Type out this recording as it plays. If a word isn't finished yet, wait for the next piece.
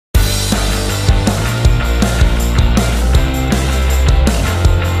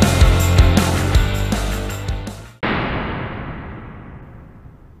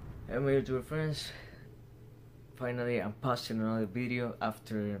my dear friends, finally I'm posting another video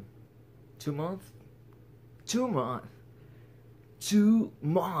after 2 months. 2 months! 2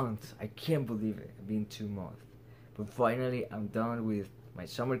 months! I can't believe it, it's been 2 months. But finally I'm done with my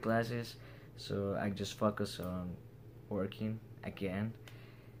summer classes, so I just focus on working again.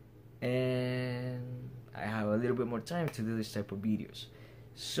 And I have a little bit more time to do this type of videos.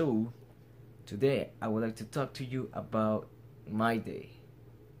 So today I would like to talk to you about my day.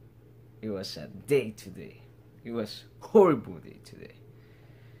 It was a day today. It was horrible day today.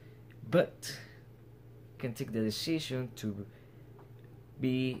 But I can take the decision to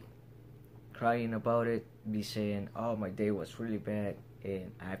be crying about it, be saying, oh, my day was really bad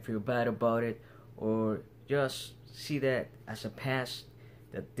and I feel bad about it, or just see that as a past.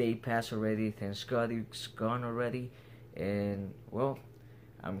 That day passed already, thanks God it's gone already, and well,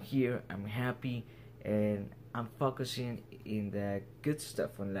 I'm here, I'm happy, and I'm focusing in the good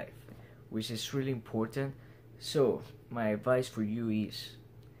stuff in life, which is really important. So my advice for you is,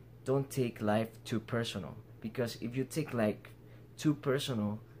 don't take life too personal, because if you take like too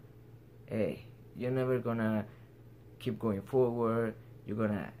personal, hey, you're never gonna keep going forward. You're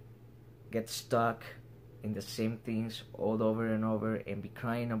gonna get stuck in the same things all over and over and be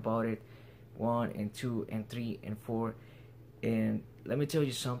crying about it 1 and 2 and 3 and 4. And let me tell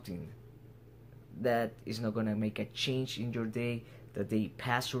you something, that is not gonna make a change in your day. The day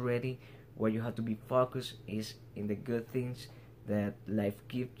passed already. What you have to be focused is in the good things that life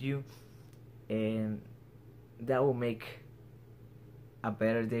gives you, and that will make a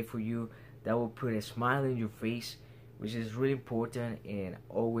better day for you. That will put a smile in your face, which is really important. And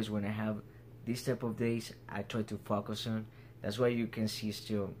always when I have these type of days, I try to focus on. That's why you can see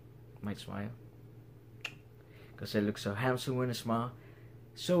still my smile, because I look so handsome when I smile.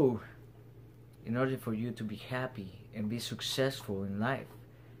 So in order for you to be happy and be successful in life,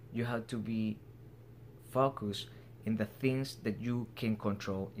 you have to be focused in the things that you can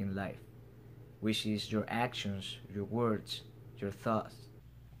control in life, which is your actions, your words, your thoughts.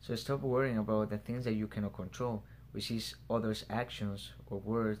 So stop worrying about the things that you cannot control, which is others' actions or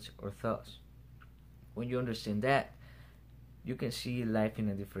words or thoughts. When you understand that, you can see life in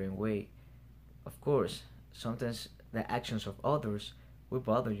a different way. Of course, sometimes the actions of others will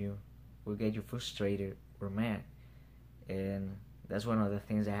bother you, will get you frustrated or mad, and that's one of the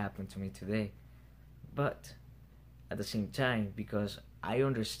things that happened to me today. But at the same time, because I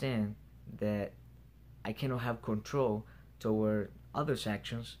understand that I cannot have control toward others'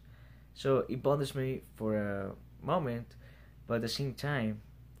 actions, so it bothers me for a moment, but at the same time,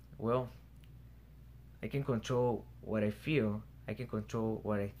 well, I can control what I feel, I can control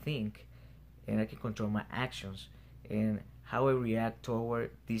what I think, and I can control my actions and how I react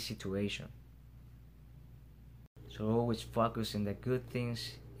toward this situation. So always focus in the good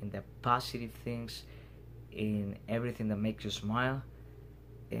things, in the positive things, in everything that makes you smile,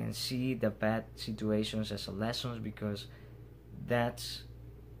 and see the bad situations as a lessons, because that's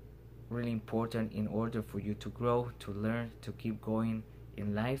really important in order for you to grow, to learn, to keep going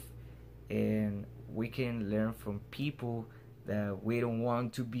in life. And we can learn from people that we don't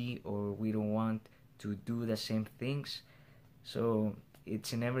want to be, or we don't want to do the same things. So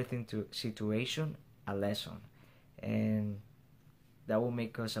it's in everything to situation a lesson, and that will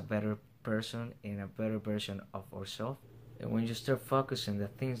make us a better person and a better version of ourselves. And when you start focusing the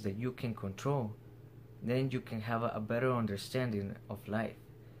things that you can control, then you can have a better understanding of life,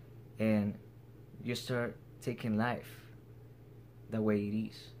 and you start taking life the way it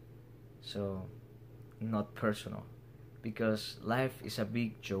is. So not personal, because life is a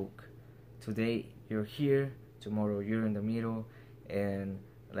big joke. Today you're here, tomorrow you're in the middle, and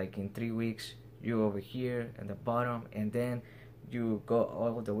like in 3 weeks you're over here at the bottom, and then you go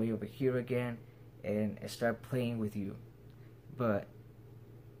all the way over here again and start playing with you. But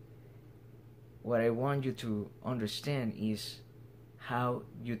what I want you to understand is how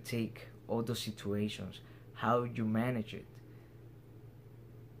you take all those situations, how you manage it,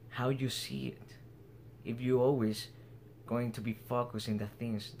 how you see it. If you always going to be focused in the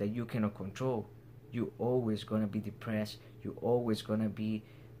things that you cannot control, you always gonna be depressed, you always gonna be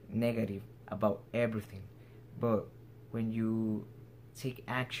negative about everything. But when you take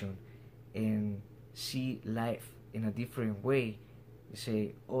action and see life in a different way, you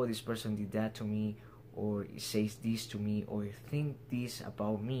say, oh, this person did that to me, or it says this to me, or you think this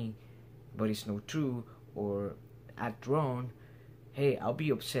about me, but it's not true, or act wrong. Hey, I'll be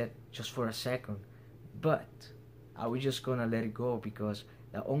upset just for a second, but I was just gonna let it go, because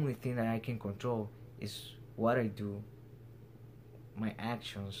the only thing that I can control is what I do, my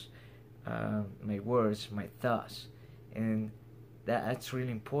actions, my words, my thoughts, and That's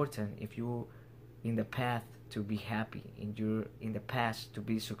really important if you in the path to be happy, in the past to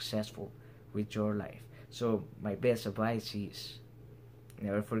be successful with your life. So my best advice is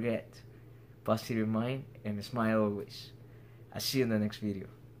never forget, positive mind and smile always. I'll see you in the next video.